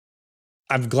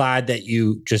I'm glad that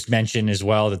you just mentioned as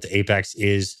well that the Apex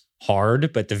is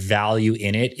hard, but the value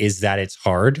in it is that it's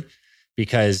hard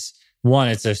because one,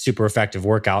 it's a super effective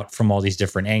workout from all these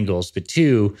different angles, but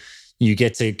two, you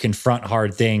get to confront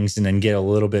hard things and then get a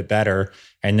little bit better.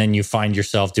 And then you find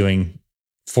yourself doing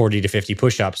 40 to 50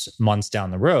 push-ups months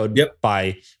down the road Yep.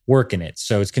 by working it.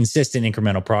 So it's consistent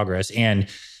incremental progress. And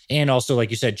also, like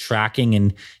you said,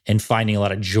 tracking and finding a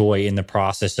lot of joy in the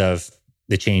process of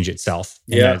the change itself.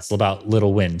 And Yeah. it's about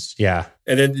little wins. Yeah.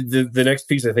 And then the next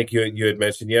piece, I think you had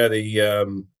mentioned, yeah,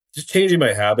 just changing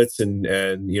my habits, and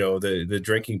the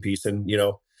drinking piece, and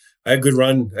I had a good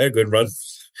run.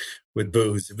 With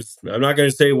booze. I'm not going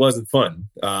to say it wasn't fun,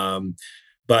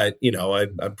 but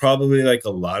I'm probably like a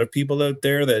lot of people out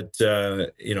there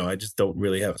that I just don't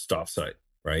really have a stop sign,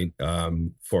 right,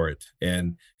 for it.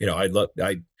 And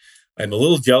I'm a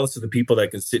little jealous of the people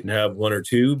that can sit and have one or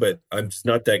two, but I'm just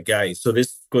not that guy. So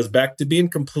this goes back to being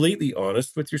completely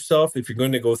honest with yourself. If you're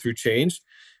going to go through change,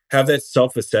 have that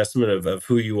self-assessment of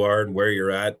who you are and where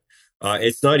you're at.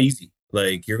 It's not easy.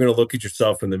 Like, you're going to look at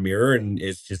yourself in the mirror and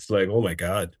it's just like, oh my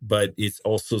God. But it's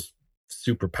also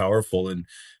super powerful, and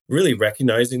really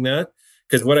recognizing that.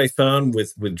 Because what I found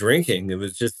with drinking, it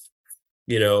was just,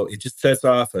 it just sets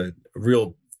off a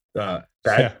real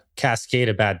bad cascade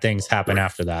of bad things happen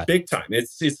after that. Big time.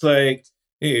 It's like,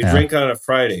 you drink on a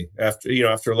Friday after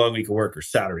a long week of work, or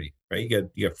Saturday, right?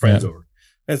 You got friends over.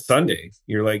 And Sunday,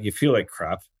 you feel like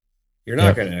crap. You're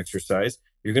not going to exercise.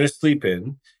 You're going to sleep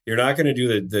in. You're not going to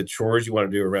do the chores you want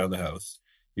to do around the house.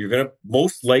 You're going to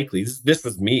most likely, this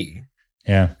was me,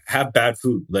 have bad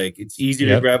food. Like, it's easy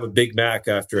to grab a Big Mac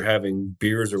after having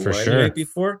beers or wine the night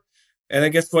before. And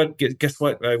then guess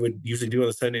what I would usually do on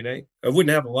a Sunday night? I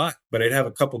wouldn't have a lot, but I'd have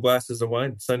a couple glasses of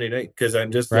wine Sunday night, because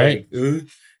I'm just like, ugh,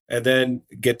 and then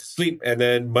get to sleep. And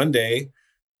then Monday,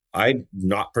 I'm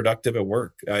not productive at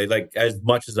work. I like as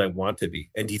much as I want to be.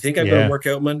 And do you think I'm going to work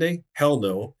out Monday? Hell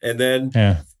no. And then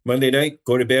Monday night,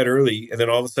 go to bed early, and then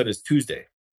all of a sudden it's Tuesday.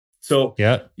 So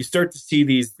you start to see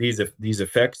these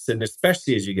effects, and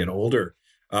especially as you get older.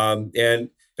 And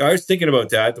I was thinking about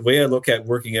that. The way I look at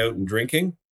working out and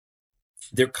drinking,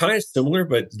 they're kind of similar,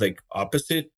 but like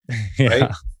opposite, right?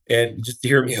 And just to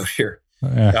hear me out here.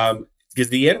 Because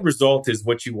the end result is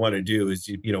what you want to do is,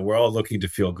 we're all looking to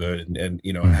feel good and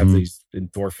have these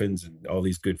endorphins and all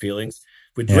these good feelings.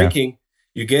 With drinking,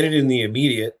 you get it in the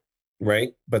immediate,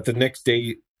 right? But the next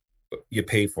day you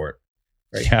pay for it,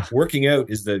 right? Working out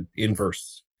is the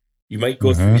inverse. You might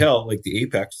go through hell like the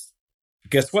Apex.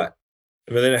 But guess what?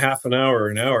 Within a half an hour or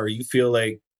an hour, you feel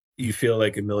like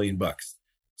 $1 million.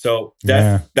 So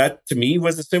that to me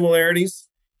was the similarities.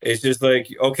 It's just like,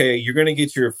 okay, you're going to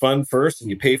get your fun first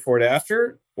and you pay for it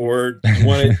after, or you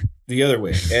want it the other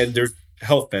way. And there's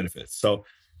health benefits. So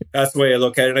that's the way I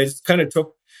look at it. I just kind of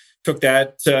took took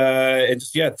that and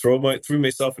just threw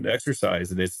myself into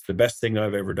exercise, and it's the best thing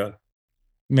I've ever done.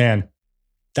 Man,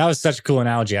 that was such a cool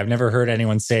analogy. I've never heard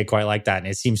anyone say it quite like that. And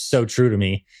it seems so true to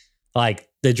me. Like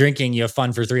the drinking, you have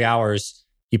fun for 3 hours,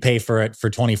 you pay for it for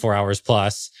 24 hours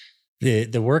plus.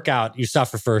 The workout, you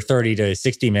suffer for 30 to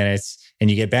 60 minutes and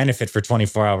you get benefit for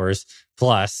 24 hours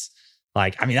plus.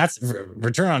 Like, I mean, that's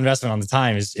return on investment on the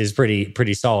time is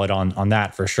pretty solid on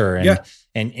that for sure. And,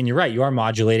 and you're right. You are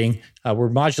modulating. We're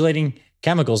modulating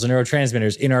chemicals and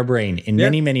neurotransmitters in our brain in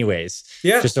many ways.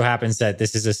 Yeah. Just so happens that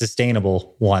this is a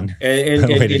sustainable one.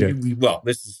 Well,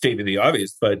 this is stating the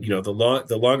obvious, but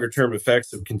the longer term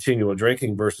effects of continual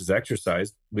drinking versus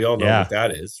exercise, we all know what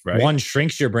that is, right? One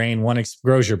shrinks your brain, one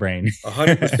grows your brain.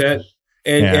 100%.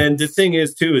 And the thing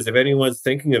is too, is if anyone's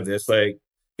thinking of this, like,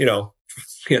 I'm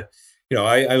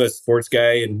a sports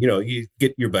guy, and you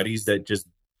get your buddies that just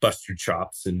bust your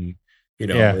chops, and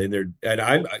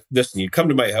listen, you come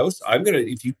to my house,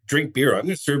 if you drink beer, I'm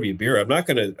gonna serve you beer. I'm not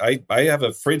gonna, I have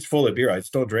a fridge full of beer. I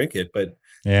still drink it, but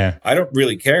I don't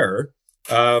really care.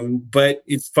 But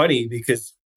it's funny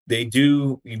because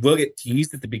you will get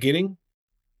teased at the beginning.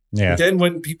 Yeah. But then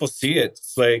when people see it,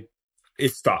 it's like,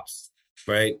 it stops,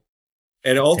 right?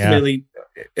 And ultimately,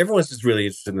 everyone's just really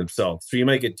interested in themselves. So you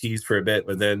might get teased for a bit,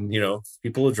 but then,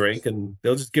 people will drink and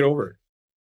they'll just get over it.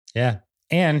 Yeah.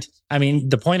 And I mean,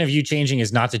 the point of you changing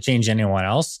is not to change anyone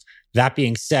else. That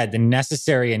being said, the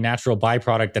necessary and natural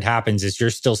byproduct that happens is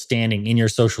you're still standing in your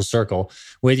social circle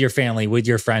with your family, with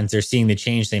your friends. They're seeing the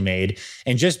change they made.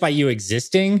 And just by you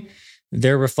existing,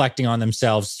 they're reflecting on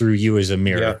themselves through you as a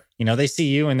mirror. Yeah. They see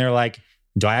you and they're like,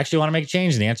 do I actually want to make a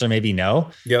change? And the answer may be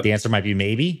no. Yep. The answer might be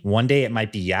maybe. One day it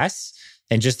might be yes.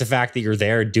 And just the fact that you're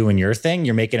there doing your thing,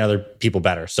 you're making other people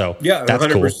better. So that's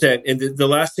 100%. Cool. And the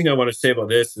last thing I want to say about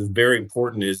this is very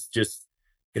important is just,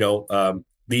 leading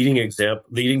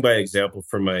by example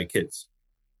for my kids.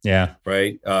 Yeah.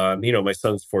 Right. My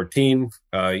son's 14.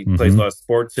 He plays a lot of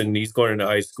sports, and he's going into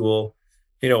high school.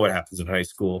 You know what happens in high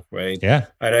school, right? Yeah.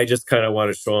 And I just kind of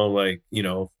want to show him, like,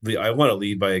 I want to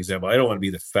lead by example. I don't want to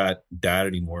be the fat dad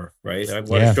anymore, right? I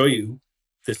want to show you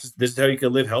this is how you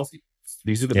can live healthy.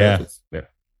 These are the benefits. Yeah.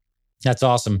 That's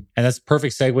awesome. And that's a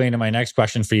perfect segue into my next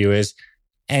question for you is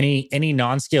any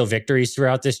non-scale victories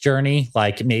throughout this journey?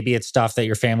 Like maybe it's stuff that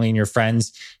your family and your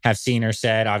friends have seen or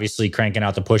said, obviously cranking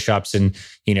out the push-ups and,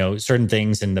 certain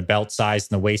things, and the belt size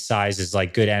and the waist size is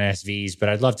like good NSVs. But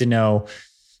I'd love to know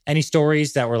any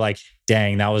stories that were like,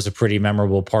 dang, that was a pretty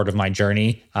memorable part of my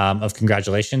journey of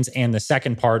congratulations. And the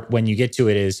second part, when you get to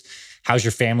it, is how's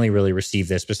your family really receive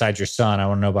this? Besides your son, I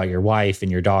want to know about your wife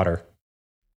and your daughter.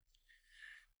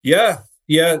 Yeah.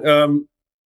 The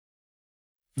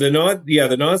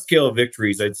non-scale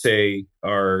victories, I'd say,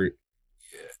 are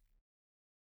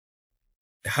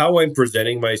how I'm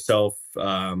presenting myself.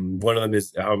 One of them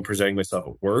is how I'm presenting myself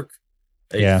at work.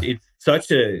 It's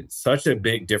such a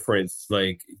big difference,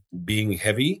 like being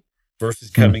heavy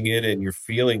versus coming in and you're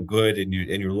feeling good and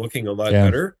you're looking a lot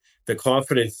better. The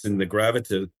confidence and the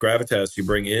gravitas you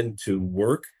bring into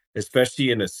work,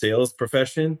 especially in a sales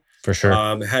profession, for sure,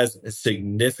 has a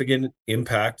significant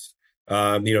impact.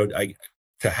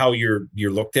 To how you're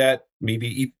looked at,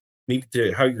 maybe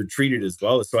to how you're treated as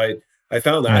well. So I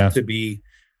found that to be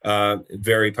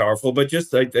very powerful. But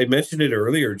just I mentioned it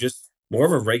earlier, just more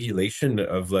of a regulation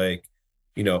of, like,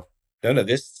 none of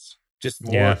this, just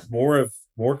more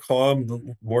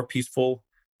calm, more peaceful,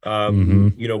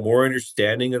 more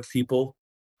understanding of people.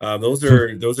 Those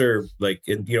are like,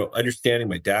 understanding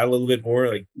my dad a little bit more,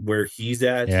 like where he's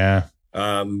at. Yeah.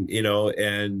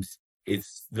 And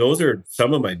those are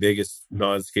some of my biggest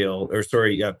non-scale, it's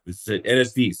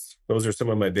NSVs. Those are some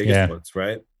of my biggest ones,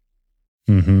 right?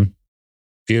 Mm-hmm.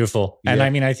 Beautiful. Yeah. And I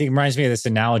mean, I think it reminds me of this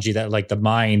analogy that, like, the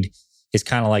mind is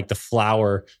kind of like the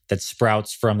flower that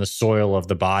sprouts from the soil of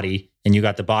the body, and you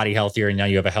got the body healthier, and now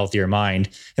you have a healthier mind.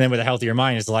 And then with a healthier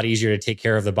mind, it's a lot easier to take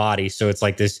care of the body. So it's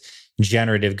like this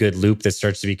generative good loop that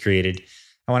starts to be created.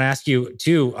 I want to ask you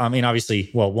too, obviously,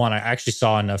 one, I actually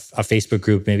saw in a Facebook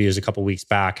group, maybe it was a couple of weeks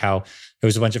back, how it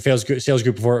was a bunch of sales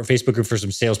group for Facebook group for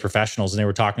some sales professionals. And they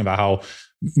were talking about how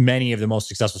many of the most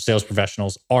successful sales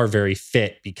professionals are very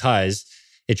fit because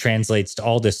it translates to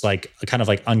all this, like, kind of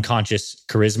like unconscious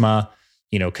charisma,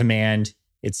 command.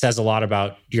 It says a lot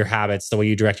about your habits, the way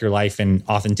you direct your life, and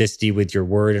authenticity with your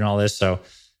word and all this. So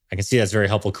I can see that's very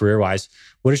helpful career-wise.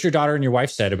 What has your daughter and your wife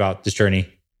said about this journey?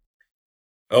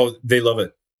 Oh, they love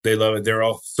it. They love it. They're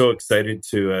all so excited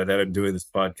that I'm doing this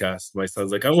podcast. My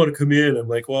son's like, I want to come in. I'm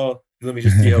like, well, let me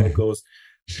just see how it goes.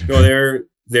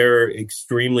 They're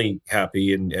extremely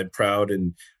happy and proud.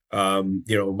 And,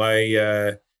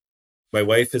 my my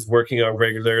wife is working out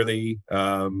regularly,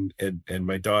 and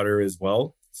my daughter as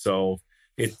well. So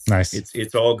Nice.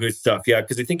 it's all good stuff. Yeah,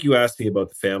 because I think you asked me about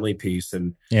the family piece,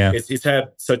 and Yeah. it's had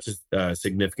such a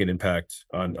significant impact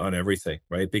on everything,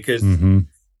 right? Because Mm-hmm.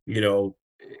 you know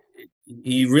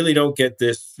you really don't get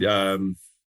this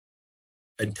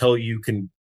until you can.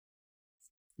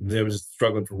 I was just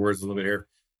struggling for words a little bit here.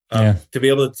 Yeah. To be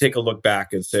able to take a look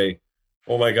back and say,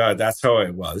 "Oh my God, that's how I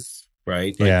was."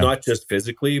 Right? Like Yeah. not just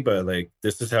physically, but like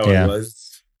this is how I Yeah.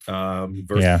 was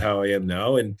versus Yeah. how I am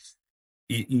now, and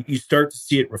you start to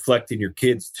see it reflect in your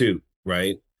kids too,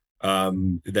 right?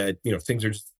 That things are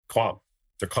just calm.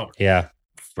 They're calm, Yeah.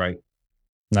 right?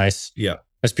 Nice. Yeah,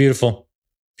 That's beautiful.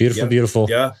 Beautiful, yeah, beautiful.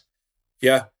 yeah,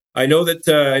 yeah. I know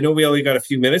we only got a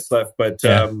few minutes left, but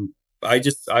Yeah.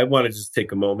 I want to just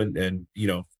take a moment and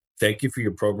thank you for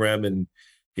your program, and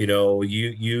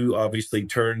you obviously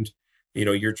turned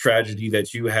your tragedy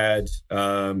that you had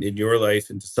in your life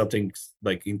into something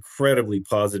like incredibly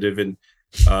positive, and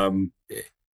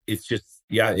it's just,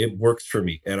 yeah, it works for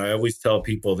me. And I always tell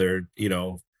people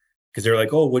because they're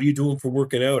like, oh, what are you doing for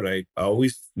working out? I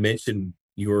always mention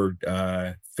your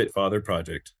Fit Father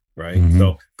project, right? Mm-hmm.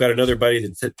 So I've got another buddy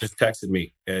that just texted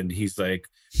me, and he's like,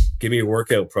 give me a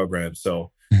workout program.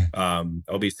 So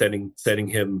I'll be sending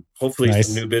him hopefully some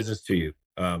Nice. new business to you.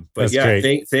 But That's yeah,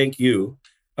 great. thank you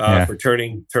Yeah. for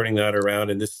turning that around.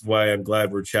 And this is why I'm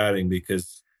glad we're chatting,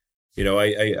 because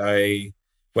I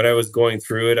when I was going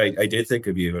through it, I did think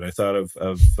of you, and I thought of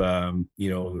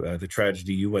the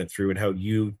tragedy you went through and how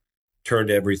you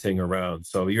turned everything around.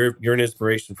 So you're an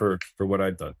inspiration for what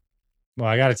I've done. Well,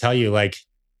 I got to tell you, like,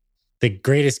 the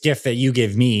greatest gift that you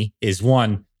give me is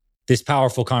one, this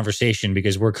powerful conversation,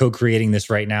 because we're co-creating this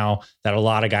right now that a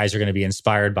lot of guys are going to be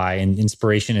inspired by. And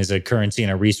inspiration is a currency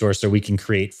and a resource that we can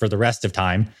create for the rest of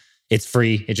time. It's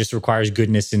free. It just requires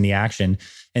goodness in the action.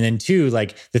 And then two,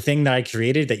 like the thing that I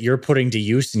created that you're putting to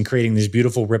use and creating this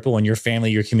beautiful ripple in your family,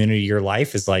 your community, your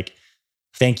life is like,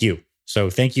 thank you. So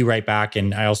thank you right back.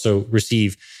 And I also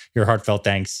receive your heartfelt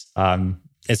thanks.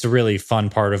 It's a really fun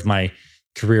part of my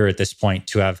career at this point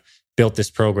to have built this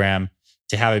program,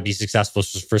 to have it be successful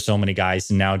for so many guys,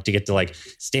 and now to get to like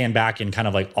stand back and kind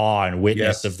of like awe and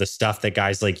witness of the stuff that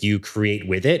guys like you create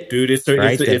with it. Dude, it's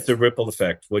a ripple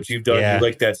effect. What you've done, Yeah. you're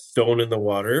like that stone in the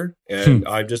water, and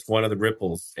I'm just one of the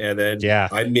ripples. And then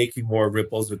I'm making more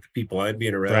ripples with the people I'm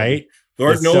being around. Right?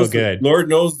 Lord knows, so good. Lord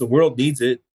knows the world needs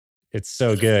it. It's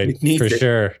so good for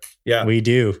sure. Yeah, we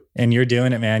do, and you're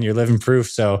doing it, man. You're living proof.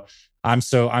 So I'm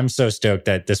so stoked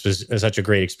that this was such a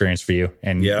great experience for you,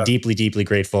 and deeply, deeply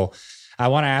grateful. I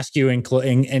want to ask you in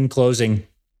closing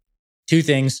two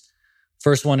things.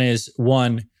 First one is,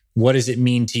 one, what does it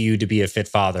mean to you to be a fit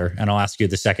father? And I'll ask you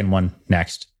the second one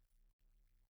next.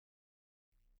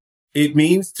 It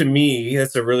means to me,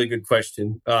 that's a really good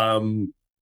question.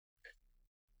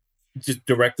 Just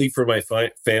directly for my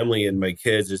family and my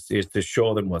kids is to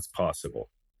show them what's possible.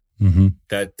 Mm-hmm.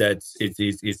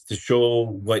 It's to show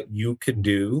what you can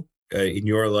do in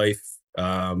your life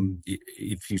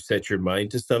if you set your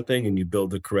mind to something and you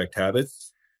build the correct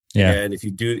habits. Yeah. And if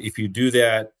you do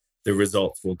that, the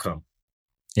results will come.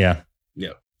 Yeah.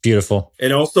 Yeah. Beautiful.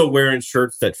 And also wearing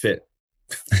shirts that fit.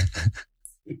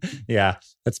 Yeah.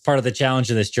 That's part of the challenge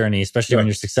of this journey, especially when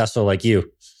you're successful like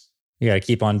you. You got to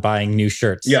keep on buying new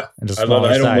shirts. Yeah. I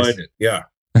don't mind it. Yeah.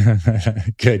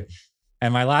 Good.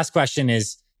 And my last question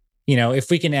is, if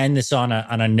we can end this on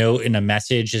a note and a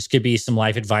message, this could be some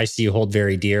life advice that you hold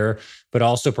very dear, but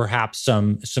also perhaps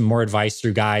some more advice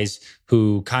through guys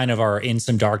who kind of are in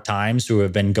some dark times, who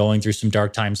have been going through some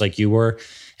dark times like you were.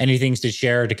 Any things to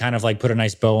share to kind of like put a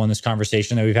nice bow on this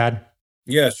conversation that we've had?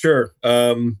 Yeah, sure.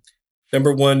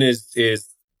 Number one is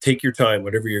take your time,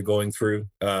 whatever you're going through.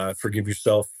 Forgive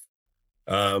yourself,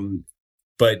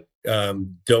 but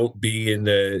don't be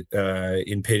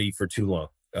in pity for too long.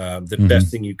 The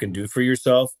best thing you can do for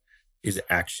yourself is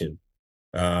action.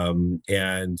 And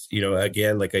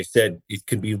again, like I said, it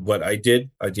can be what I did.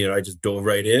 I just dove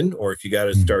right in. Or if you got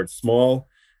to start small,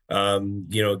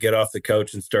 get off the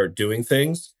couch and start doing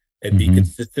things and be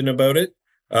consistent about it.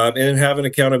 And have an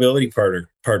accountability partner.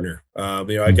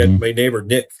 I got my neighbor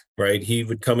Nick, right? He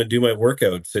would come and do my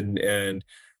workouts, and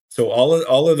so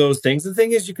all of those things. The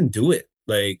thing is, you can do it.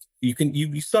 Like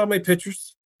you saw my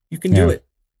pictures, you can do it.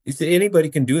 You say anybody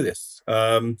can do this.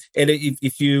 And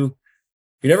if you're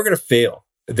never going to fail.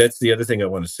 That's the other thing I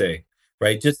want to say,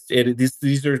 right?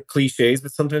 These are cliches,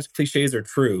 but sometimes cliches are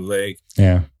true. Like,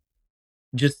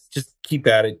 just keep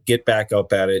at it, get back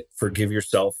up at it, forgive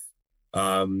yourself.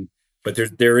 But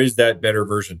there is that better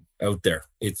version out there.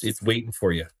 It's waiting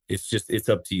for you. It's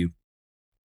up to you.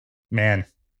 Man,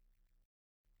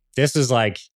 this is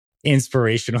like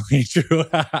inspirational, Andrew.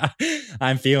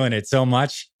 I'm feeling it so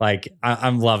much. Like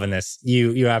I'm loving this.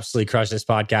 You absolutely crush this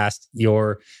podcast.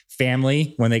 Your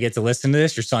family, when they get to listen to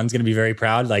this, your son's going to be very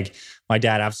proud. Like my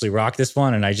dad absolutely rocked this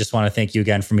one. And I just want to thank you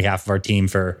again from behalf of our team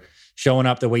for showing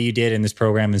up the way you did in this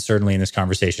program and certainly in this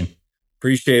conversation.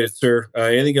 Appreciate it, sir.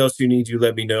 Anything else you need, you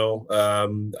let me know.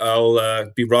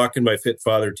 I'll be rocking my Fit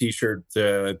Father t-shirt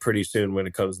pretty soon when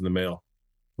it comes in the mail.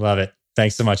 Love it.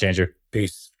 Thanks so much, Andrew.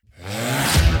 Peace.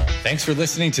 Thanks for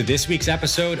listening to this week's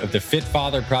episode of the Fit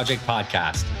Father Project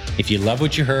podcast. If you love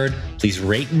what you heard, please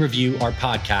rate and review our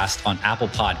podcast on Apple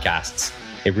Podcasts.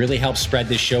 It really helps spread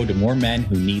this show to more men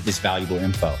who need this valuable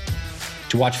info.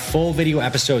 To watch full video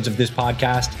episodes of this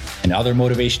podcast and other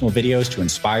motivational videos to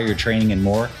inspire your training and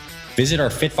more, visit our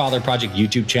Fit Father Project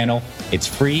YouTube channel. It's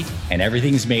free and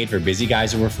everything's made for busy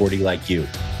guys over 40 like you.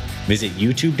 Visit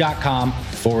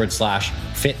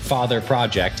youtube.com/Fit Father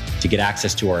Project to get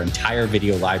access to our entire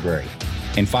video library.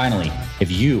 And finally,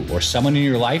 if you or someone in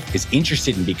your life is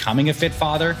interested in becoming a fit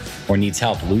father or needs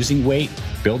help losing weight,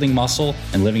 building muscle,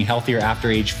 and living healthier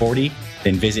after age 40,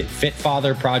 then visit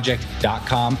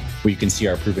fitfatherproject.com where you can see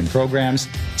our proven programs,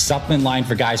 supplement line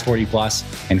for guys 40 plus,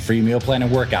 and free meal plan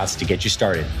and workouts to get you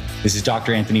started. This is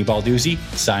Dr. Anthony Balduzzi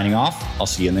signing off. I'll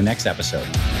see you in the next episode.